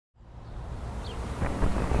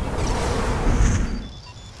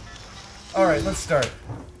right, let's start.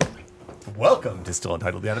 Welcome to Still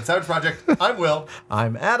Untitled, the Untitled Project. I'm Will.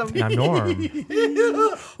 I'm Adam. I'm Norm.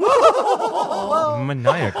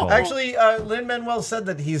 Maniacal. Actually, Lin-Manuel said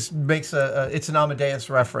that he makes it's an Amadeus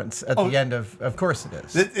reference at the end of course it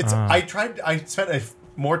is. I spent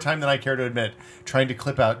more time than I care to admit trying to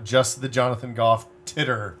clip out just the Jonathan Goff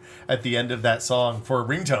titter at the end of that song for a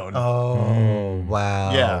ringtone. Oh,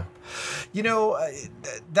 wow. Yeah. You know,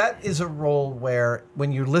 that is a role where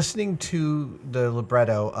when you're listening to the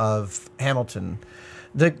libretto of Hamilton,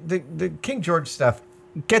 the King George stuff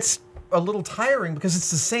gets a little tiring because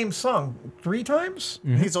it's the same song 3 times.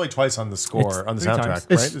 I think it's only twice on the score, on the soundtrack, times.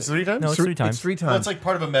 right? It's 3 times? No, it's 3 times. It's 3 times. Well, it's like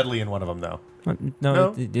part of a medley in one of them, though. No,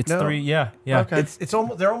 No? it's No? 3. Yeah. Okay. It's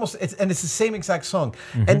almost and it's the same exact song.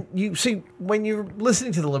 And you see when you're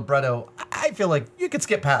listening to the libretto, I feel like you could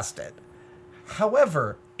skip past it.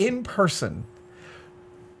 However, in person,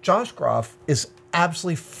 Josh Groff is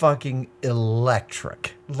absolutely fucking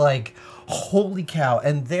electric. Like, holy cow.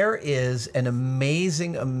 And there is an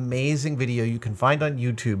amazing, amazing video you can find on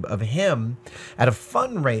YouTube of him at a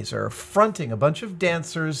fundraiser fronting a bunch of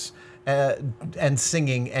dancers and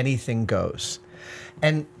singing Anything Goes.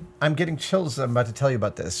 And I'm getting chills as I'm about to tell you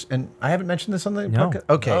about this. And I haven't mentioned this on the podcast.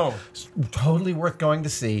 Okay. No. It's totally worth going to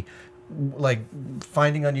see. Like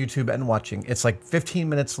finding on YouTube and watching. It's like 15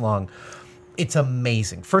 minutes long. It's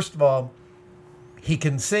amazing. First of all, he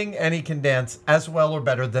can sing and he can dance as well or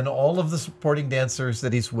better than all of the supporting dancers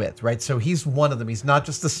that he's with, right? So he's one of them. He's not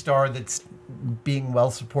just the star that's being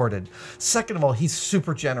well supported. Second of all, he's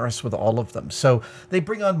super generous with all of them. So they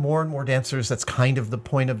bring on more and more dancers. That's kind of the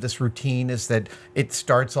point of this routine, is that it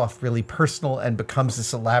starts off really personal and becomes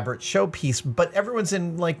this elaborate showpiece, but everyone's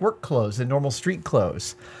in like work clothes and normal street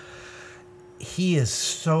clothes. He is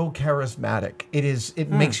so charismatic. It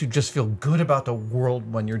makes you just feel good about the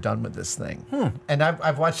world when you're done with this thing. And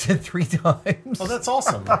I've watched it 3 times. Oh, that's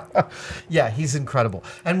awesome. Yeah, he's incredible.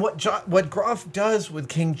 And what Groff does with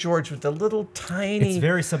King George, with the little tiny, It's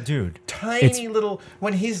very subdued. tiny little,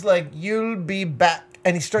 when he's like, "You'll be back,"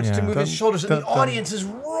 and he starts to move his shoulders, and the audience is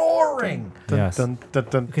roaring. Yes.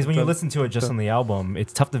 Because when you listen to it just on the album,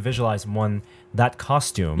 it's tough to visualize, one, that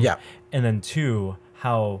costume. Yeah. And then 2,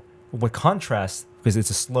 what contrasts, because it's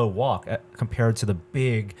a slow walk compared to the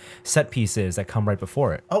big set pieces that come right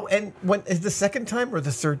before it. Oh, and when is the second time or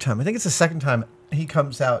the third time? I think it's the second time he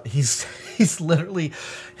comes out. He's literally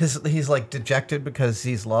he's like dejected because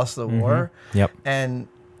he's lost the war. Yep. And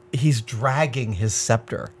he's dragging his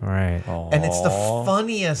scepter. Right. And it's the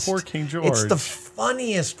funniest. Poor King George. It's the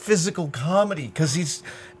funniest physical comedy because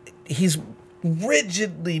he's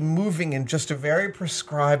rigidly moving in just a very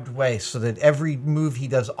prescribed way, so that every move he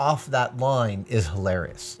does off that line is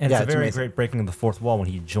hilarious. And it's a very great breaking of the fourth wall when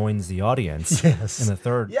he joins the audience in the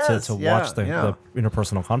third to watch the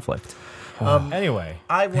interpersonal conflict. Anyway,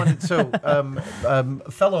 I wanted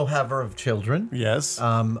fellow haver of children. Yes.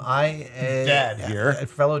 Dad here.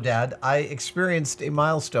 Fellow dad. I experienced a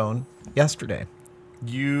milestone yesterday.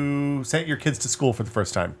 You sent your kids to school for the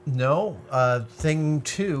first time. No, thing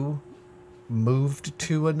 2. Moved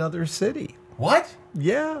to another city. What?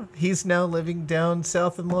 Yeah, he's now living down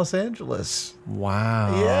south in Los Angeles.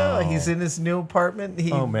 Wow. Yeah, he's in his new apartment.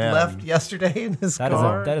 He left yesterday in his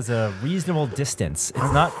car. That is a reasonable distance.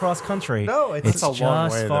 It's not cross country. No, it's a just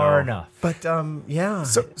long way, far though. enough. But yeah.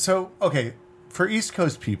 So okay, for East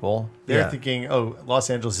Coast people, they're thinking, oh, Los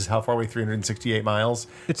Angeles is how far away? 368 miles.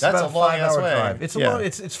 It's That's about a long ass 5-hour way. drive. It's a long.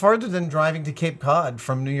 It's farther than driving to Cape Cod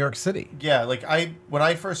from New York City. Yeah, like when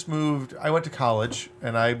I first moved, I went to college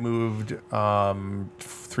and I moved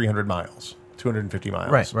 300 miles, 250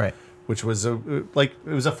 miles. Right. Which was it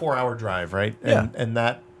was a 4-hour drive, right? And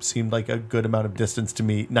that seemed like a good amount of distance to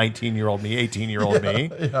me, 19-year-old me, 18-year-old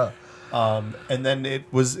me. Yeah. And then it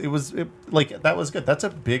was like, that was good. That's a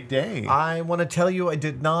big day. I want to tell you, I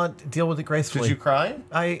did not deal with it gracefully. Did you cry?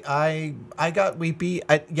 I got weepy.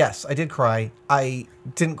 Yes, I did cry. I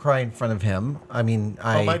didn't cry in front of him. I mean,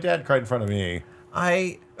 my dad cried in front of me.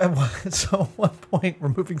 So at one point, we're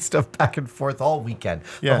moving stuff back and forth all weekend.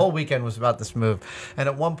 Yeah. The whole weekend was about this move. And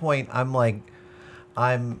at one point, I'm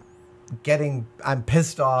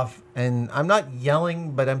pissed off, and I'm not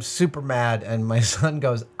yelling, but I'm super mad. And my son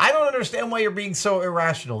goes, "I don't understand why you're being so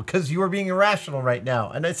irrational, because you are being irrational right now."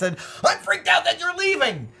 And I said, "I'm freaked out that you're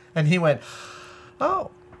leaving." And he went,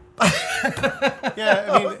 "Oh." Yeah,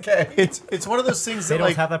 I mean, Okay. it's one of those things They that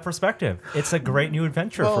don't have that perspective. It's a great new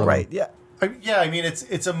adventure for them. Right, yeah. I mean,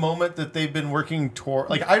 it's a moment that they've been working toward.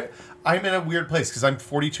 Like, I'm in a weird place because I'm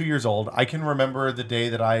 42 years old. I can remember the day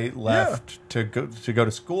that I left to go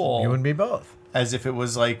to school. You and me both. as if it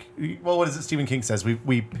was like, well, what is it Stephen King says?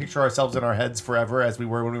 We picture ourselves in our heads forever as we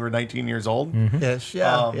were when we were 19 years old. Yes,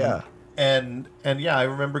 yeah, yeah. And yeah, I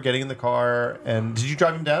remember getting in the car, and did you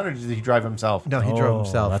drive him down, or did he drive himself? No, he drove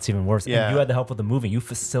himself. That's even worse. Yeah. And you had the help with the moving. You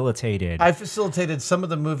facilitated. I facilitated some of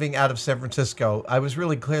the moving out of San Francisco. I was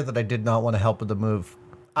really clear that I did not want to help with the move.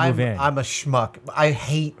 I'm a schmuck. I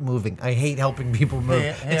hate moving. I hate helping people move.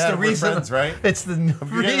 It's the reason, friends, right? It's the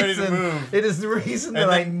ready to move. It is the reason that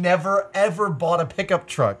I never ever bought a pickup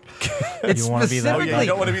truck. It's You wanna be that guy? You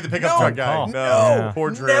don't want to be the pickup truck guy. No. No,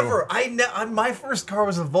 poor Drew. Never. My first car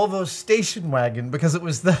was a Volvo station wagon because it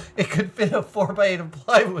could fit a 4x8 of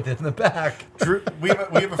plywood in the back. Drew, we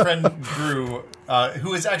have a friend, Drew,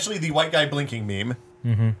 who is actually the white guy blinking meme.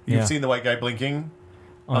 You've seen the white guy blinking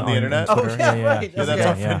on the internet? Oh, yeah, right. Yeah, that's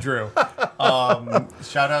our friend Drew.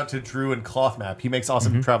 Shout out to Drew and Cloth Map. He makes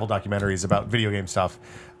awesome travel documentaries about video game stuff.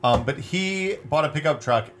 But he bought a pickup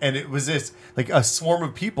truck, and it was this like a swarm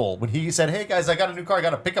of people. When he said, "Hey guys, I got a new car. I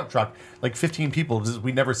got a pickup truck," like 15 people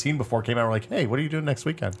we'd never seen before came out. We're like, "Hey, what are you doing next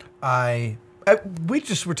weekend?" We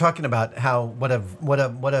just were talking about how what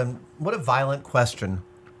a violent question.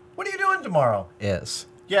 What are you doing tomorrow? Is.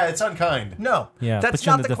 Yeah, it's unkind. No, Yeah, that's put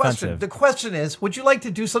you in not the the question. defensive. The question is, would you like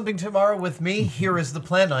to do something tomorrow with me? Here is the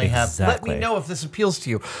plan I have. Let Exactly. me know if this appeals to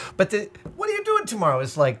you. But what are you doing tomorrow?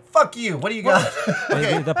 Is like, fuck you. What do you got?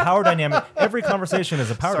 The power dynamic. Every conversation is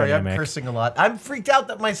a power Sorry, dynamic. I'm cursing a lot. I'm freaked out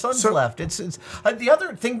that my son's left. It's the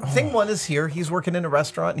other thing. Thing one is here. He's working in a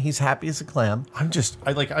restaurant and he's happy as a clam.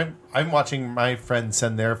 I'm watching my friends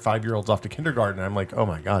send their 5-year-olds off to kindergarten. I'm like, oh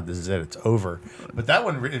my god, this is it. It's over. But that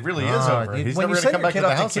one, it really is over. He's When never you going to send come your back to kid the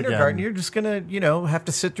off to house kindergarten, again. you're just gonna, have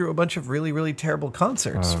to sit through a bunch of really, really terrible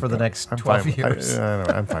concerts for the next I'm 12 fine. years.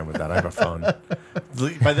 I'm fine with that. I have a phone.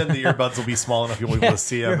 By then, the earbuds will be small enough you'll be able to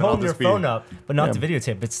see them. You're and I'll holding your just be, phone up, but not to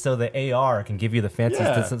videotape. But so the AR can give you the fancy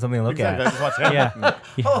something to look exactly. I at. just watch it. Yeah,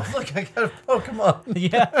 Oh, look, I got a Pokemon.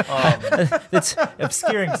 yeah. It's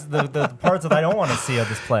obscuring the parts that I don't want to see of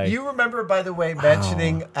this play. You remember, by the way,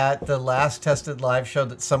 mentioning at the last Tested Live show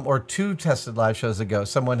that or 2 Tested Live shows ago,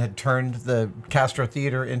 someone had turned the Castro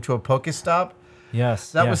Theater into a Pokestop.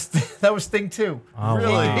 Yes, That yeah. was thing 2. Oh,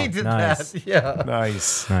 Really? wow. He did Nice. that. Yeah.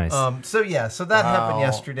 Nice. Nice. So that happened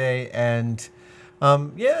yesterday, and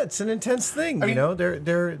it's an intense thing.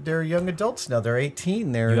 They're young adults now. They're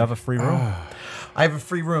 18. you have a free room. I have a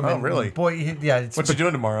free room. Oh, and really? Boy, yeah. What you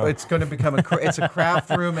doing tomorrow? It's going to become it's a craft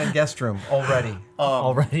room and guest room already.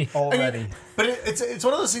 Already. But it's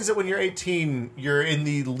one of those things that when you're 18, you're in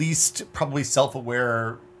the least probably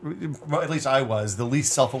self-aware. At least I was the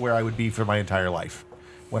least self-aware I would be for my entire life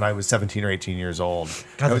when I was 17 or 18 years old.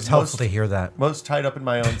 God, I it's was helpful to hear that. most tied up in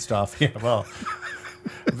my own stuff. Yeah, well,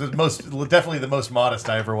 definitely the most modest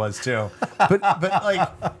I ever was too. But I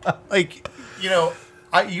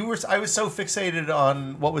was so fixated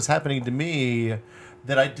on what was happening to me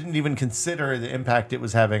that I didn't even consider the impact it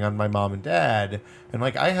was having on my mom and dad. And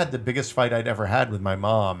I had the biggest fight I'd ever had with my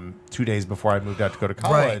mom 2 days before I moved out to go to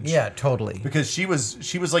college. Right? Yeah, totally. Because she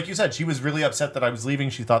was like you said, she was really upset that I was leaving.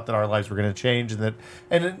 She thought that our lives were going to change,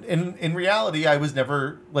 and in reality, I was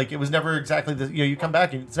never it was never exactly the you come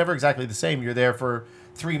back and it's never exactly the same. You're there for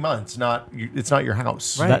 3 months, it's not your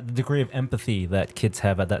house. Right. That degree of empathy that kids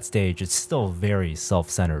have at that stage, it's still very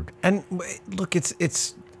self-centered. And look, it's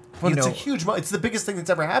But it's a huge. It's the biggest thing that's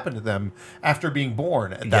ever happened to them after being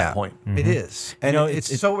born at that point. It is, and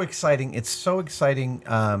it's so exciting. It's so exciting.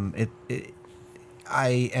 I'm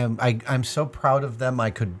so proud of them.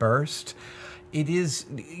 I could burst. It is.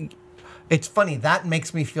 It's funny that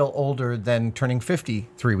makes me feel older than turning 50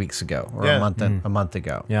 3 weeks ago or a month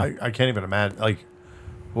ago. Yeah, I can't even imagine.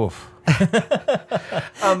 Woof.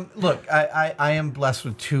 Look, I am blessed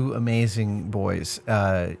with 2 amazing boys,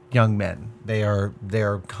 young men. They are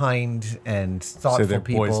kind and thoughtful So they're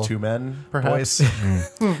people. boys, 2 men, perhaps.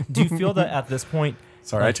 Boys. Do you feel that at this point?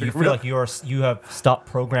 Sorry, I do you took feel like you have stopped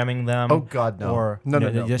programming them? Oh, God, no. Or No.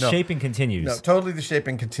 the shaping continues. No, totally. The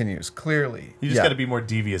shaping continues. Clearly, You just got to be more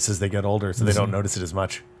devious as they get older, so they don't notice it as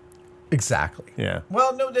much. Exactly. Yeah.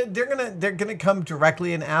 Well, no, they're gonna come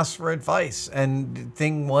directly and ask for advice. And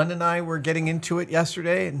thing 1 and I were getting into it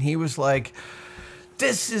yesterday, and he was like,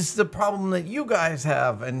 "This is the problem that you guys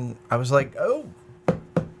have," and I was like, "Oh,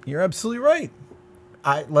 you're absolutely right.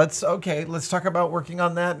 Let's talk about working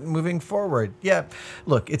on that and moving forward." Yeah,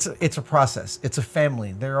 look, it's a process. It's a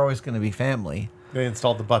family. They're always going to be family. They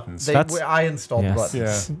installed the buttons. I installed the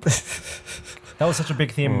Yes. buttons. That was such a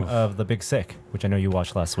big theme of The Big Sick, which I know you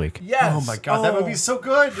watched last week. Yes. Oh my god, that movie's so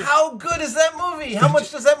good. How good is that movie? How much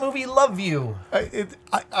does that movie love you?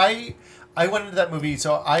 I went into that movie,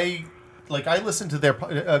 so I like I listened to their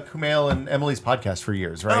Kumail and Emily's podcast for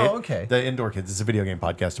years, right? Oh, okay. The Indoor Kids is a video game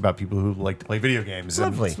podcast about people who like to play video games.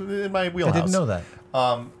 Lovely. And it's in my wheelhouse. I didn't know that.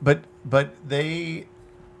 But they,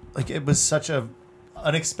 like, it was such a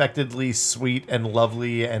unexpectedly sweet and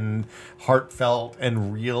lovely and heartfelt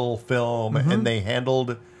and real film, and they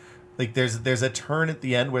handled, like, there's a turn at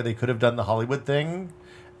the end where they could have done the Hollywood thing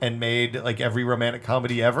and made like every romantic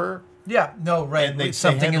comedy ever. Yeah, no, right. And they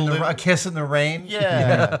something in handled a kiss in the rain.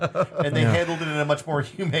 Yeah. And they handled it in a much more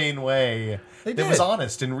humane way. They It did. was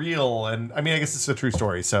honest and real. And I mean, I guess it's a true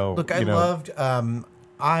story. So, Look, I loved.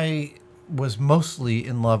 I was mostly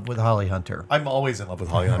in love with Holly Hunter. I'm always in love with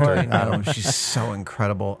Holly Hunter. I know, she's so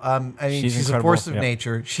incredible. I mean, she's a incredible, force of yeah.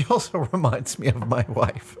 nature. She also reminds me of my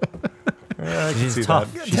wife. I can see She's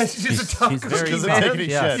tough. that. She's a tough she's very cookie, tough. man. Take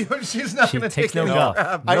yeah. shit. She's not She going to takes take no any guff.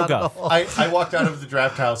 crap. No Not at guff. all. I walked out of the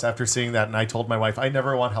draft house after seeing that, and I told my wife, I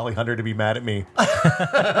never want Holly Hunter to be mad at me.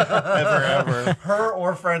 ever. Her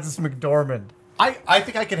or Frances McDormand. I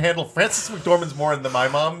think I can handle Frances McDormand's more in the My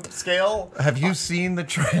Mom scale. Have you seen the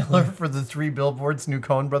trailer for the Three Billboards new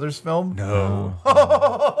Coen Brothers film? No.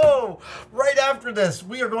 Right after this,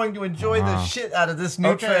 we are going to enjoy the shit out of this new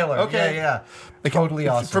Okay, trailer. okay. Yeah. Totally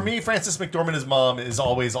awesome. For me, Frances McDormand, mom, is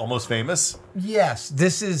always almost famous. Yes,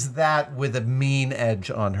 this is that with a mean edge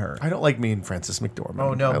on her. I don't like mean Frances McDormand.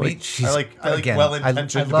 Oh no, I me. like, She's I like again,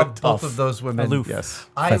 well-intentioned I love but tough. both of those women. Aloof. Yes.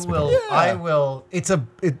 I That's will. me. I will. It's the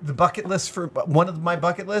bucket list for one of my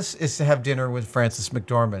bucket lists is to have dinner with Frances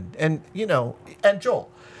McDormand and and Joel.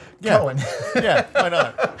 Yeah. Cohen. Yeah, why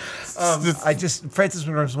not? Frances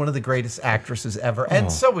McDormand is one of the greatest actresses ever,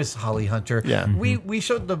 and so is Holly Hunter. Yeah. We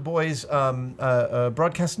showed the boys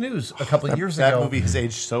broadcast news a couple of years that ago. movie has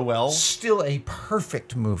aged so well. Still a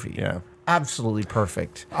perfect movie. Yeah. Absolutely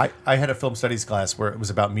perfect. I had a film studies class where it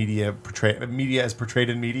was about media as portrayed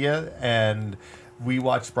in media, and we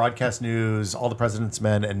watched Broadcast News, All the President's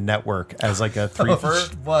Men, and Network as like a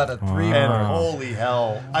threefer. What a three! And holy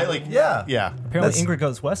hell, Yeah. Apparently, Ingrid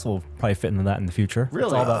Goes West will probably fit into that in the future. Really?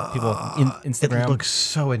 It's all about people Instagram. It looks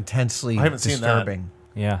so intensely I haven't seen that. disturbing.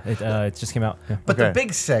 Yeah, it just came out. Yeah. But Okay. The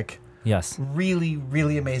Big Sick, Yes. really,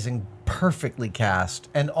 really amazing, perfectly cast.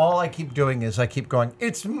 And all I keep doing is I keep going,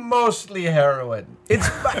 it's mostly heroin. It's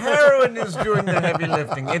heroin is doing the heavy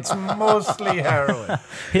lifting. It's mostly heroin.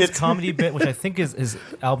 His comedy bit, which I think is his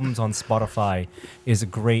albums on Spotify, is a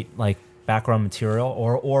great like background material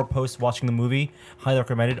or post watching the movie. Highly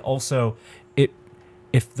recommended. Also,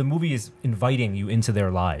 if the movie is inviting you into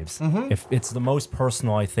their lives, if it's the most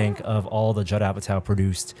personal, I think, of all the Judd Apatow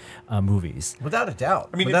produced movies. Without a doubt.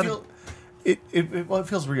 I mean, it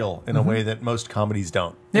feels real in a way that most comedies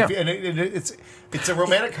don't. Yeah. And it's a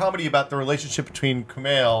romantic comedy about the relationship between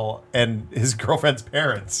Kumail and his girlfriend's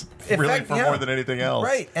parents, In really, fact, for yeah. more than anything else.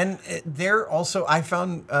 Right, and they're also. I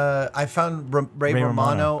found Ray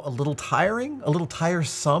Romano a little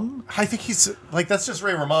tiresome. I think he's like that's just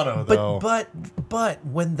Ray Romano though. But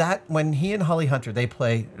when he and Holly Hunter they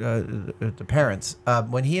play the parents,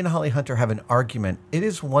 when he and Holly Hunter have an argument, it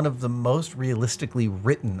is one of the most realistically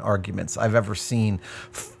written arguments I've ever seen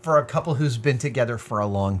for a couple who's been together for a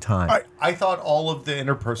long time. I thought all of the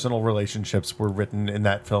interpersonal relationships were written in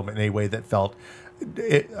that film in a way that felt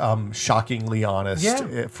shockingly honest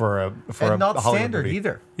for a not Hollywood standard movie.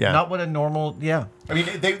 either. Yeah, Not what a normal. Yeah. I mean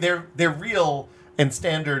they're real and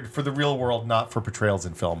standard for the real world, not for portrayals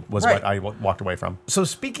in film. Was Right. what I walked away from. So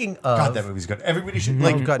speaking of, God, that movie's good. Everybody should oh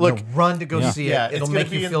like God, look. no, run to go Yeah. see it. Yeah, it's It'll gonna make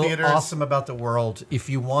be you in feel theaters. awesome about the world. If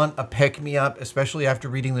you want a pick me up, especially after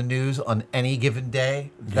reading the news on any given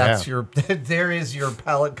day, that's your there is your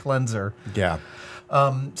palate cleanser. Yeah.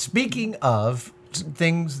 Speaking of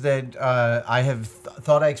things that I have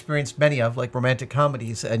thought I experienced many of, like romantic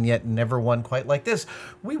comedies, and yet never one quite like this.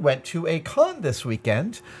 We went to a con this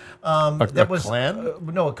weekend. That was clan?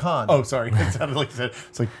 No, a con. Oh, sorry. It sounded like you said.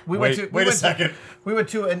 It's like wait a second. We went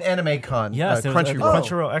to an anime con. Yes, there was a Crunchyroll.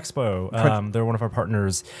 Crunchyroll Expo. They're one of our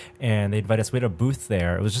partners, and they invited us. We had a booth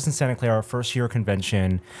there. It was just in Santa Clara, our first year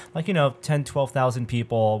convention. 10, 12,000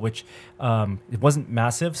 people, which it wasn't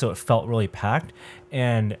massive, so it felt really packed.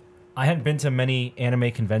 And I hadn't been to many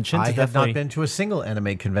anime conventions. I have not been to a single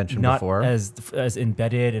anime convention before. as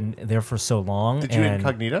embedded and there for so long. Did you and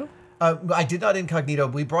incognito? I did not incognito.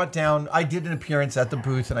 We brought down. I did an appearance at the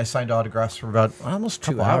booth, and I signed autographs for about almost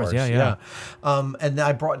 2 hours. Yeah. And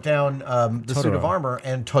I brought down the suit of Totoro. armor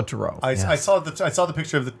and Totoro. I saw the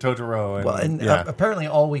picture of the Totoro. And, Apparently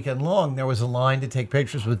all weekend long there was a line to take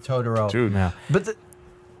pictures with Totoro. Dude. Yeah. But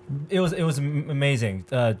it was amazing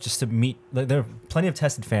just to meet. Like, there are plenty of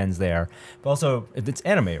tested fans there, but also it's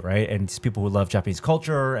anime, right? And it's people who love Japanese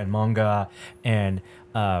culture and manga, and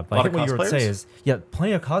but I think what you would say is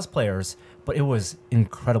plenty of cosplayers, but it was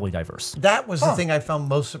incredibly diverse. That was the thing I found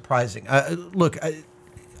most surprising. Look,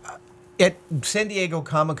 at San Diego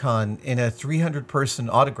Comic-Con, in a 300-person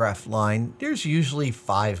autograph line, there's usually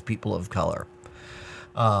 5 people of color,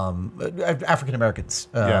 African Americans.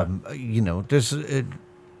 You know, there's.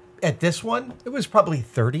 At this one, it was probably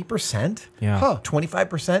 30%,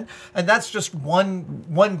 25%, and that's just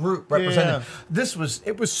one group represented.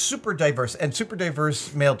 It was super diverse, and super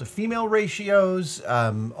diverse male to female ratios,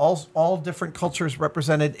 all different cultures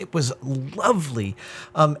represented. It was lovely,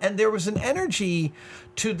 and there was an energy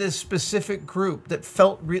to this specific group that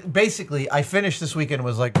felt basically. I finished this weekend and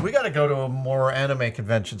was like, we got to go to more anime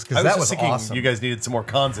conventions because that was awesome. You guys needed some more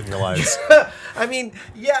cons in your lives. I mean,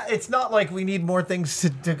 it's not like we need more things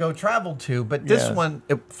to go travel to, but this one,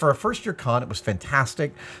 for a first-year con, it was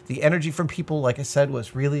fantastic. The energy from people, like I said,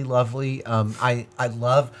 was really lovely. The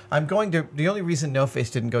only reason No Face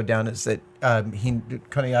didn't go down is that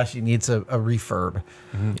Konoyashi needs a refurb.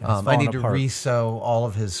 I need to re-sew all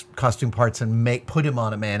of his costume parts and put him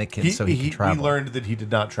on a mannequin so he can travel. We learned that he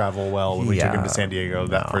did not travel well when we took him to San Diego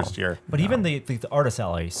that first year. But even the artist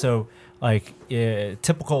alley, so like a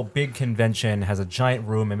typical big convention has a giant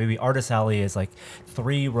room, and maybe artist alley is like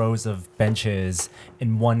 3 rows of benches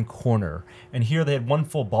in one corner. And here they had one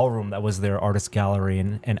full ballroom that was their artist gallery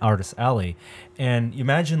and artist alley. And you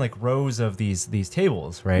imagine like rows of these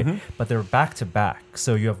tables, right? But they're back to back.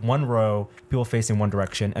 So you have one row, people facing one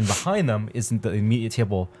direction, and behind them is the immediate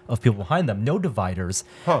table of people behind them. No dividers.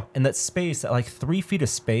 And that space, like 3 feet of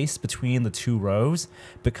space between the 2 rows,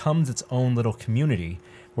 becomes its own little community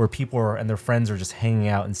where people and their friends are just hanging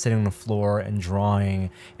out and sitting on the floor and drawing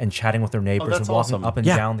and chatting with their neighbors and walking up and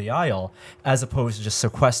down the aisle, as opposed to just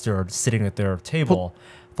sequestered sitting at their table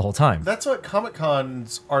the whole time. That's what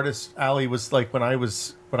Comic-Con's Artist Alley was like when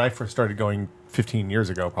I first started going 15 years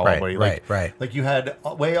ago, probably. Right. Like you had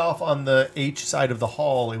way off on the H side of the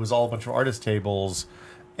hall, it was all a bunch of artist tables.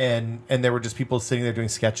 And there were just people sitting there doing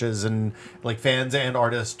sketches and like fans and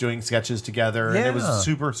artists doing sketches together, and it was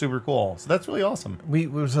super, super cool. So that's really awesome.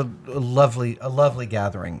 It was a lovely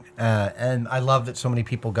gathering, and I love that so many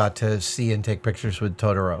people got to see and take pictures with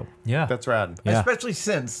Totoro. Yeah, that's rad. Yeah. Especially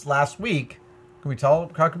since last week, can we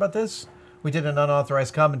talk about this? We did an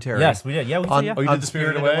unauthorized commentary. Yes, we did. Yeah, we did. Oh, you did the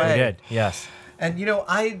Spirited Away? We did. Yes. And, you know,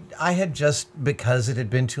 I had just, because it had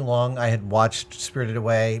been too long, I had watched Spirited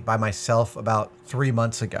Away by myself about 3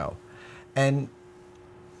 months ago. And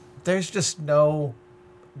there's just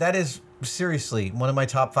that is seriously one of my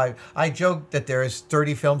top 5. I joke that there is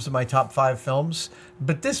 30 films in my top 5 films,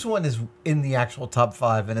 but this one is in the actual top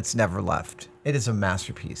 5 and it's never left. It is a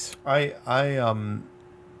masterpiece. We're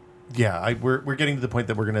getting to the point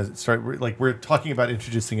that we're going to start, we're talking about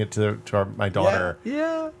introducing it to my daughter.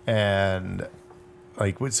 Yeah. And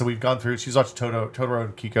so we've gone through. She's watched Totoro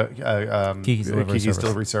and Kiki's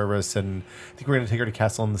Delivery Service, and I think we're going to take her to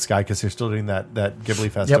Castle in the Sky because they're still doing that Ghibli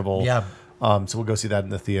festival. Yep, yeah. So we'll go see that in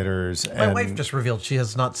the theaters. My wife just revealed she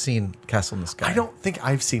has not seen Castle in the Sky. I don't think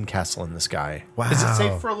I've seen Castle in the Sky. Wow. Is it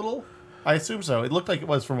safe for a little? I assume so. It looked like it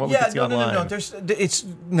was from what we could see online. No.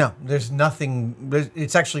 There's nothing.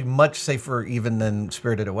 It's actually much safer even than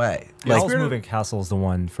Spirited Away. Howl's Moving Castle is the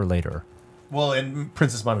one for later. Well, and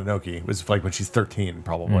Princess Mononoke was like when she's 13,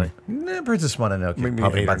 probably. Princess Mononoke, maybe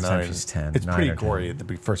probably 8 by or the 9. time she's 10. It's pretty gory at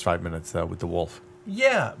the first 5 minutes, though, with the wolf.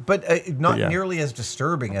 Yeah, but not nearly as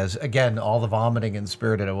disturbing as, again, all the vomiting in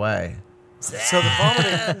Spirited Away. So the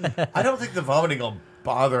vomiting, I don't think the vomiting will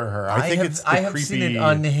bother her. I think it's the creepy... I have seen it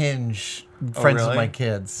unhinge friends of my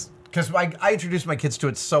kids. Because I introduced my kids to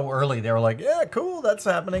it so early. They were like, yeah, cool, that's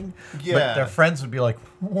happening. Yeah. But their friends would be like,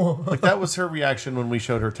 whoa. Like, that was her reaction when we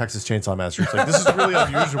showed her Texas Chainsaw Massacre. It's like, this is really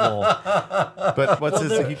unusual.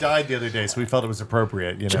 But he died the other day, so we felt it was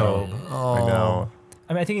appropriate, you know? Oh. I know.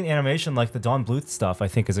 I mean, I think in animation, like the Don Bluth stuff, I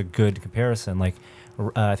think is a good comparison. Like,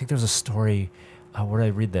 I think there's a story, where did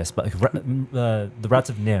I read this? But like, the Rats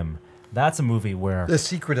of Nim. That's a movie where... The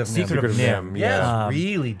Secret of Nim. Secret of Nim, yeah.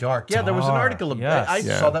 Really dark. Yeah, there was an article about I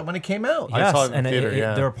saw that when it came out. Yes, I saw it in theater,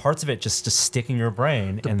 there are parts of it just stick in your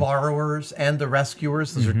brain. The Borrowers and The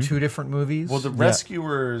Rescuers, those are 2 different movies. Well, The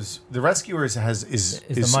Rescuers is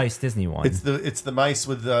the Mice Disney one. It's the mice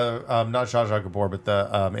with the not Zsa Zsa Gabor, but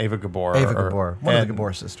the Ava Gabor. Ava Gabor, one of the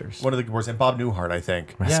Gabor sisters. One of the Gabors, and Bob Newhart, I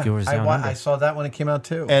think. Rescuers. I saw that when it came out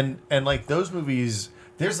too. And like those movies,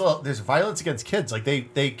 there's violence against kids. Like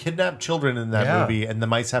they kidnap children in that movie, and the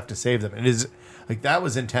mice have to save them. It is like that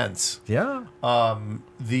was intense. Yeah.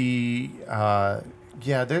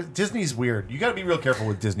 Yeah, Disney's weird. You got to be real careful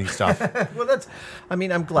with Disney stuff. Well,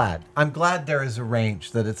 I'm glad. I'm glad there is a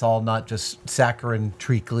range, that it's all not just saccharine,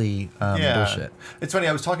 treacly bullshit. It's funny.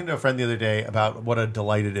 I was talking to a friend the other day about what a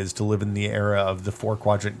delight it is to live in the era of the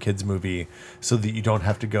 4-quadrant kids movie, so that you don't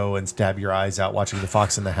have to go and stab your eyes out watching The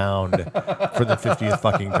Fox and the Hound for the 50th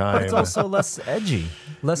fucking time. It's also less edgy,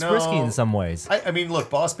 less risky in some ways. I mean, look,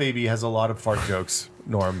 Boss Baby has a lot of fart jokes,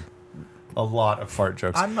 Norm. A lot of fart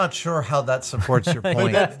jokes. I'm not sure how that supports your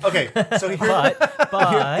point. Okay, so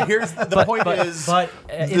here's the point is... But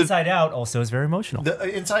Inside Out also is very emotional.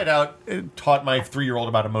 Inside Out taught my 3-year-old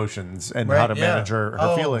about emotions and how to manage her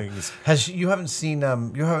feelings. You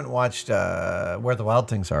haven't watched Where the Wild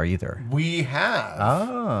Things Are either. We have.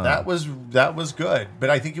 Oh. That was good, but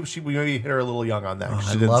I think we maybe hit her a little young on that.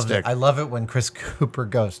 She didn't stick. I love it when Chris Cooper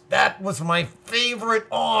goes, "That was my favorite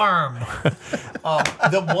arm."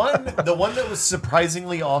 The one that was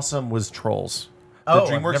surprisingly awesome was Trolls. The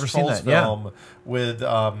DreamWorks Trolls film with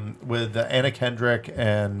Anna Kendrick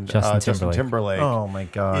and Justin Timberlake. Oh my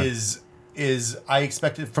god! Is I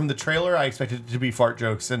expected from the trailer? I expected it to be fart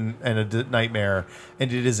jokes and a nightmare,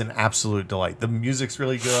 and it is an absolute delight. The music's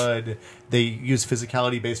really good. They use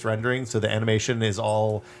physicality based rendering, so the animation is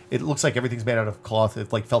all. It looks like everything's made out of cloth.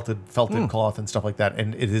 It's like felted cloth and stuff like that,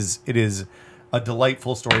 and it is a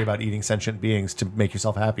delightful story about eating sentient beings to make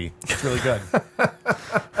yourself happy. It's really good.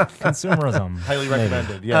 Consumerism. Highly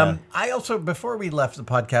recommended. Yeah. I also, before we left the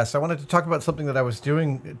podcast, I wanted to talk about something that I was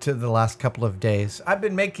doing to the last couple of days. I've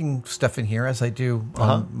been making stuff in here, as I do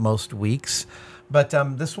on most weeks, but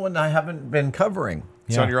this one I haven't been covering.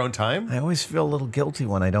 It's on your own time? I always feel a little guilty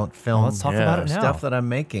when I don't film let's talk about it now. Stuff that I'm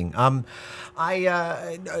making. Among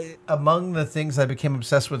the things I became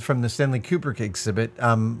obsessed with from the Stanley Kubrick exhibit,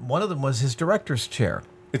 one of them was his director's chair.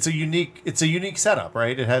 It's a unique setup,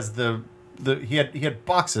 right? It has he had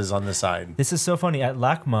boxes on the side. This is so funny. At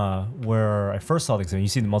LACMA, where I first saw the exhibit,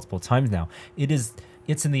 you've seen it multiple times now.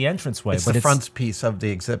 It's in the entranceway, but the frontispiece of the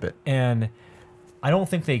exhibit, and I don't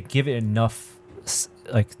think they give it enough.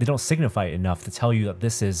 Like, they don't signify it enough to tell you that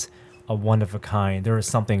this is a one of a kind. There is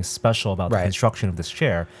something special about the construction of this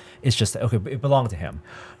chair. It's just it belonged to him.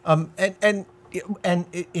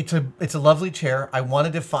 It's a lovely chair.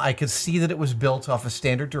 I could see that it was built off a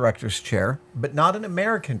standard director's chair, but not an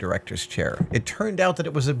American director's chair. It turned out that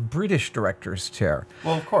it was a British director's chair.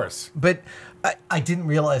 Well, of course. But I didn't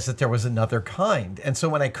realize that there was another kind. And so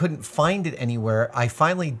when I couldn't find it anywhere, I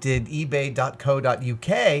finally did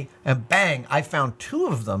ebay.co.uk, and bang, I found 2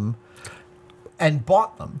 of them and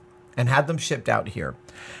bought them and had them shipped out here.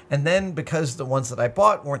 And then, because the ones that I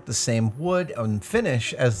bought weren't the same wood and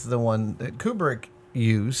finish as the one that Kubrick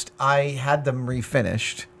used, I had them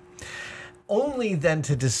refinished. Only then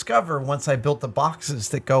to discover, once I built the boxes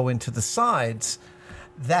that go into the sides,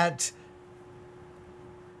 that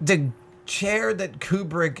the chair that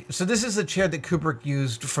Kubrick... So this is the chair that Kubrick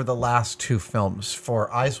used for the last 2 films,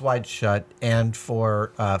 for Eyes Wide Shut and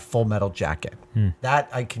for Full Metal Jacket. That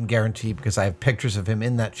I can guarantee, because I have pictures of him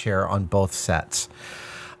in that chair on both sets.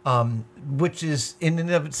 Which is in and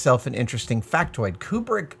of itself an interesting factoid.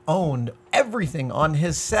 Kubrick owned everything on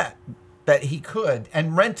his set that he could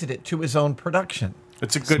and rented it to his own production.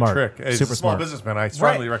 It's a good trick. As a small businessman, I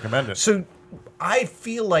strongly recommend it. So I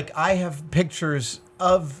feel like I have pictures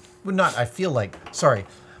of... Well, not I feel like... Sorry.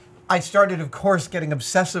 I started, of course, getting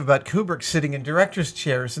obsessive about Kubrick sitting in director's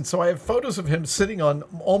chairs, and so I have photos of him sitting on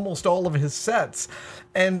almost all of his sets.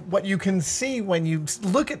 And what you can see when you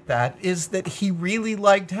look at that is that he really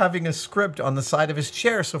liked having a script on the side of his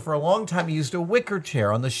chair. So for a long time, he used a wicker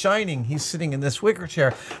chair. On The Shining, he's sitting in this wicker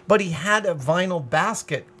chair, but he had a vinyl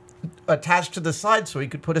basket attached to the side so he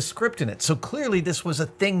could put a script in it. So clearly this was a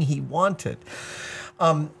thing he wanted.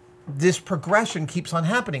 This progression keeps on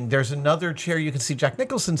happening. There's another chair you can see Jack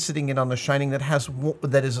Nicholson sitting in on The Shining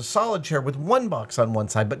that is a solid chair with 1 box on one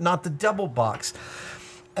side, but not the double box.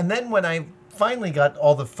 And then when I finally got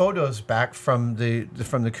all the photos back from the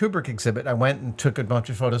Kubrick exhibit, I went and took a bunch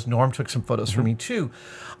of photos. Norm took some photos for me too.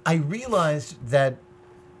 I realized that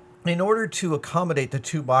in order to accommodate the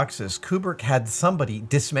 2 boxes, Kubrick had somebody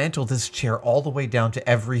dismantle this chair all the way down to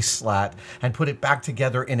every slat and put it back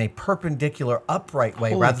together in a perpendicular, upright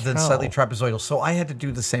way rather than slightly trapezoidal. So I had to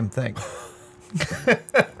do the same thing.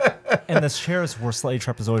 And and the chairs were slightly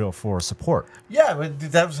trapezoidal for support. Yeah, but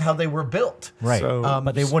that was how they were built. Right. So-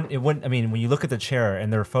 But they wouldn't. It wouldn't. I mean, when you look at the chair,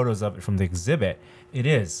 and there are photos of it from the exhibit, it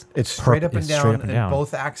is. It's straight up and it's down straight up and in down,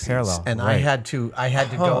 both axes, parallel. and right. I had to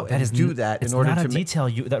go and do that It's in order not to a detail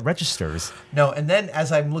that registers. No, and then as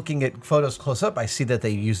I'm looking at photos close up, I see that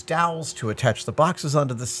they use dowels to attach the boxes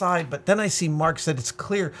onto the side. But then I see marks that it's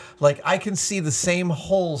clear. Like I can see the same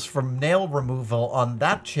holes from nail removal on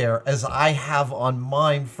that chair as I have on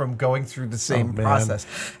mine from going through the same man. process.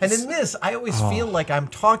 And in this, I always feel like I'm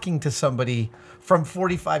talking to somebody from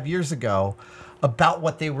 45 years ago about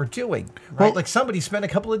what they were doing, right? Well, like somebody spent a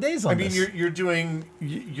couple of days on I mean, this. you're doing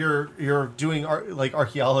like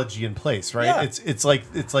archaeology in place, right? Yeah. It's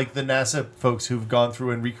like the NASA folks who've gone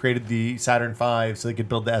through and recreated the Saturn V so they could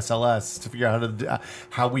build the SLS to figure out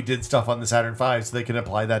how we did stuff on the Saturn V so they can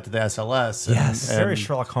apply that to the SLS. Yes. It's very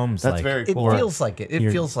Sherlock Holmes. That's very It cool. feels like it.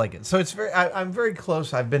 It feels like it. So it's very. I'm very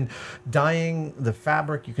close. I've been dyeing the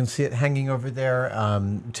fabric. You can see it hanging over there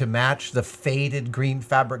to match the faded green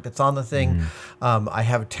fabric that's on the thing. I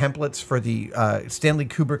have templates for the Stanley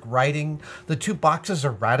Kubrick writing. The two boxes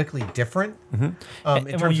are radically different in and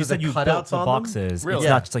when terms you of the said you built cutouts the on boxes, Really? it's Yeah.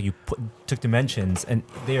 not just like you took dimensions, and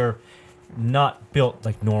they're not built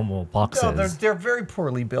like normal boxes. them. No, they're very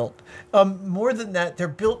poorly built. More than that, they're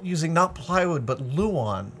built using not plywood but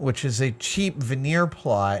Luan, which is a cheap veneer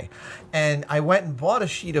ply. And I went and bought a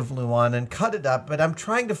sheet of Luan and cut it up, but I'm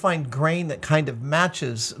trying to find grain that kind of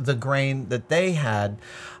matches the grain that they had.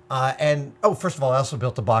 First of all, I also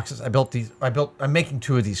built the boxes. I'm making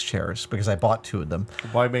 2 of these chairs because I bought 2 of them.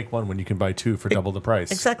 Why make one when you can buy 2 for double the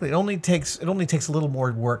price? Exactly. It only takes a little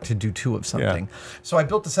more work to do 2 of something. So I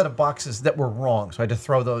built a set of boxes that were wrong. So I had to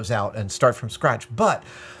throw those out and start from scratch. But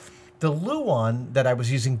the Luan that I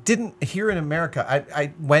was using didn't, here in America,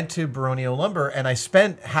 I went to Baronio Lumber and I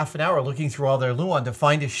spent half an hour looking through all their Luan to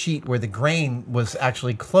find a sheet where the grain was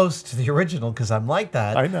actually close to the original because I'm like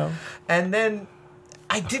that. I know. And then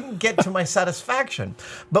I didn't get to my satisfaction.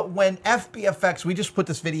 But when FBFX, we just put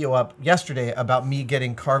this video up yesterday about me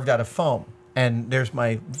getting carved out of foam. And there's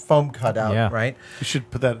my foam cutout, right? You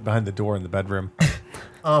should put that behind the door in the bedroom.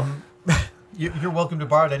 You're welcome to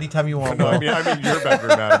borrow it anytime you want. No, I mean your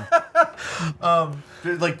bedroom, Adam.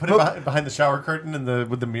 Like put it behind the shower curtain and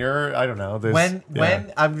with the mirror. I don't know. When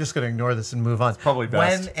I'm just going to ignore this and move on. probably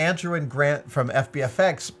best. When Andrew and Grant from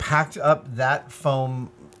FBFX packed up that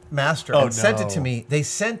foam master and sent it to me, they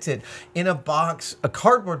sent it in a box, a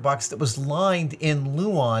cardboard box that was lined in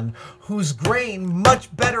Luan, whose grain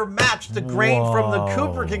much better matched the grain from the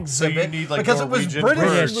Kubrick exhibit need, like, because it was Norwegian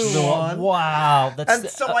British British Luan. Wow, And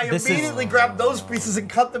so I immediately grabbed those pieces and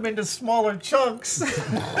cut them into smaller chunks.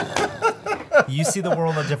 You see the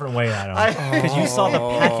world a different way, Adam, because you saw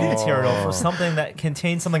the packing material for something that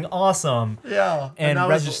contained something awesome. And I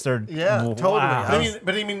was- registered. Yeah, Wow. totally.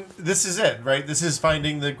 But I mean, this is it, right? This is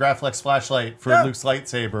finding the Graflex flashlight for Luke's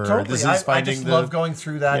lightsaber. Totally. This is I finding just love going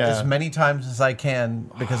through that as many times as I can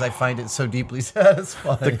because I find it so deeply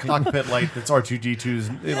satisfying. the cockpit light that's R2D2's.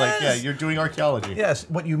 Like, you're doing archaeology. Yes,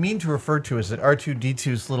 what you mean to refer to is that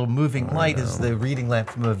R2D2's little moving light is the reading lamp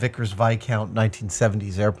from a Vickers Viscount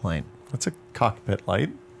 1970s airplane. What's a cockpit light?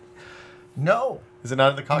 No. Is it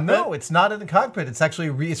not in the cockpit? No, it's not in the cockpit. It's actually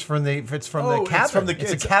it's from the cabin.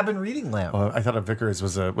 It's a cabin reading lamp. I thought a Vickers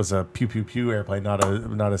was a pew pew pew airplane, not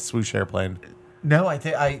a swoosh airplane. No, I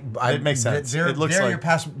think It makes sense. There, It looks there like- you're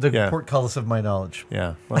past the portcullis of my knowledge.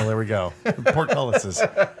 Yeah. Well, there we go. Portcullises.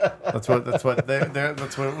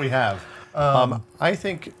 That's what we have. I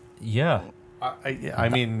think. Yeah. I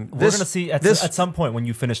mean, We're going to see at some point when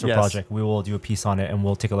you finish the project, we will do a piece on it and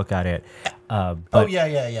we'll take a look at it.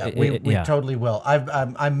 We totally will.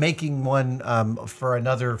 I'm making one for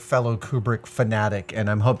another fellow Kubrick fanatic, and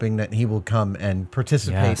I'm hoping that he will come and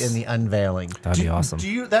participate in the unveiling. That'd be awesome. Do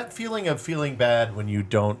you that feeling of feeling bad when you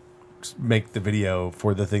don't make the video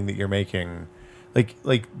for the thing that you're making?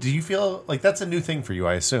 Like, do you feel like that's a new thing for you?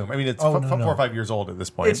 I assume. I mean, it's 4 or 5 years old at this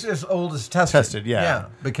point. It's as old as tested. Tested, yeah. Yeah,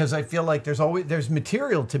 because I feel like there's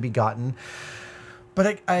material to be gotten, but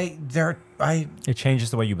It changes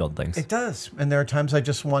the way you build things. it does, and there are times I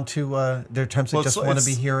just want to. There are times I just want to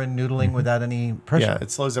be here and noodling without any pressure. Yeah, it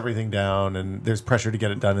slows everything down, and there's pressure to get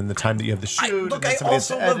it done in the time that you have the shoot. I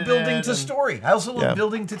also love building to story. I also love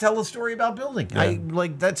building to tell a story about building. Yeah.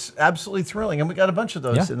 That's absolutely thrilling, and we got a bunch of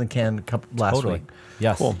those in the can last week.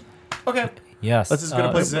 Yes. Cool. Okay. Yes. That's as good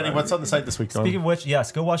a place as any. What's on the site this week, Tom? Speaking of which,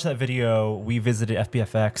 yes, go watch that video. We visited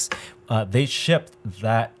FBFX. They shipped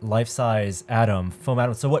that life-size foam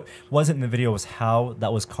atom. So what wasn't in the video was how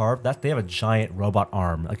that was carved. They have a giant robot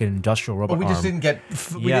arm, like an industrial robot But we arm. just didn't get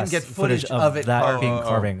footage of it that carved. being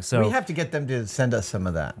carving. So we have to get them to send us some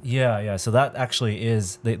of that. yeah. So that actually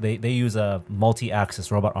is they use a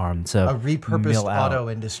multi-axis robot arm to A repurposed mill out. auto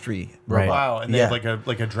industry Right. robot. Wow, and they have like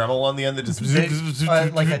a Dremel on the end that just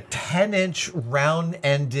Like a 10-inch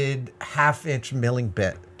round-ended half-inch milling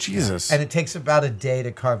bit. Jesus. And it takes about a day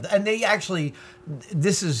to carve. And they actually,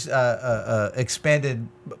 this is expanded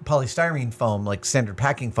polystyrene foam, like standard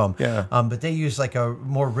packing foam. Yeah. But they use like a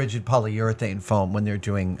more rigid polyurethane foam when they're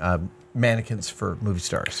doing mannequins for movie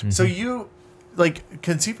stars. So you, like,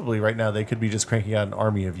 conceivably right now they could be just cranking out an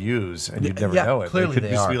army of U's, and you'd never Yeah, know it. clearly It could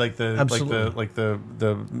they just are. be like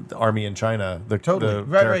the army in China. Totally. The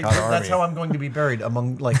Right. terracotta army. That's how I'm going to be buried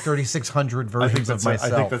among like 3,600 versions of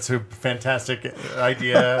myself. I think that's a fantastic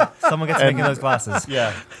idea. Someone gets making those glasses.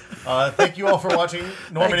 Yeah. Thank you all for watching. Norm,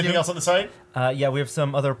 Thank anything you. else on the site? Yeah, we have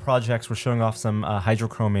some other projects. We're showing off some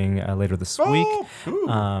hydrochroming later this week. Ooh.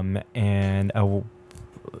 And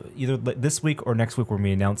either this week or next week, we'll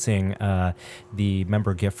be announcing the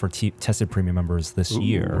member gift for tested premium members this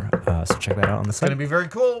year. So check that out on the It's going site. to be very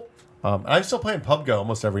cool. I'm still playing PUBG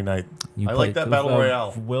almost every night. You I play- like that battle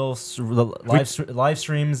royale. Live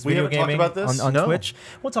streams We video haven't talked gaming about this? on No. Twitch.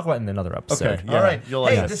 We'll talk about it in another episode. Okay. Yeah, All right. you'll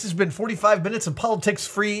like Hey, it. this has been 45 minutes of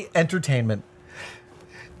politics-free entertainment.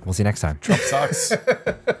 We'll see you next time. Trump sucks.